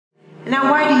Now,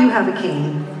 why do you have a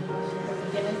cane?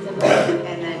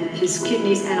 And then his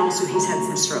kidneys, and also he's had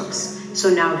some strokes. So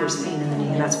now there's pain in the knee,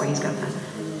 and that's why he's got that.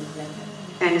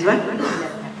 And his what?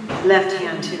 Left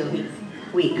hand too.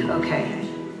 Weak, okay.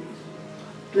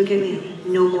 Look at me.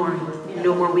 No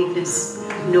more weakness.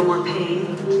 No more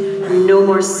pain. No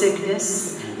more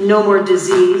sickness. No more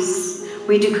disease.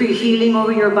 We decree healing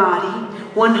over your body.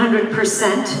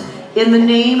 100%. In the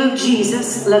name of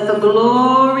Jesus, let the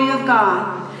glory of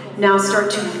God now start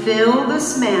to fill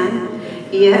this man.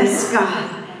 Yes,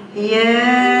 God.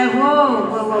 Yeah, whoa,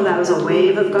 whoa, whoa. That was a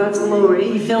wave of God's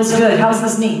glory. He feels good. How's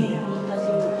his knee?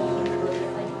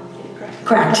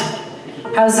 Cracked.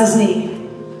 How's his knee?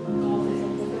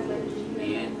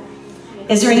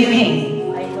 Is there any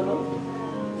pain?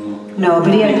 No,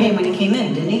 but he had pain when he came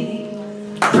in, didn't he?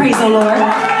 Praise the Lord.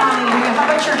 Hallelujah. How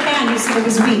about your hand? You said it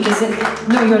was weak. Is it?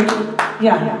 No, you're,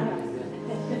 yeah.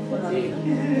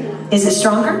 Is it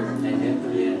stronger?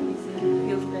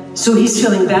 So he's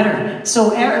feeling better.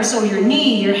 So your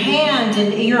knee, your hand,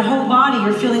 and your whole body,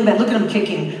 you're feeling better. Look at him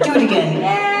kicking. Do it again.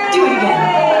 Do it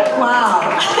again. Wow.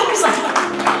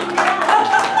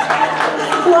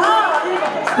 Wow.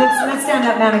 Let's stand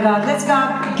up, man of God. Let's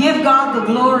give God the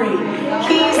glory.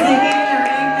 He's the healer.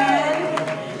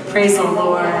 Amen. Praise the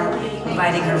Lord.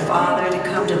 Inviting her father to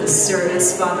come to the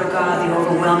service. Father God, the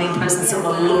overwhelming presence of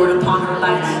the Lord upon her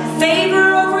life.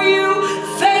 Favor over you.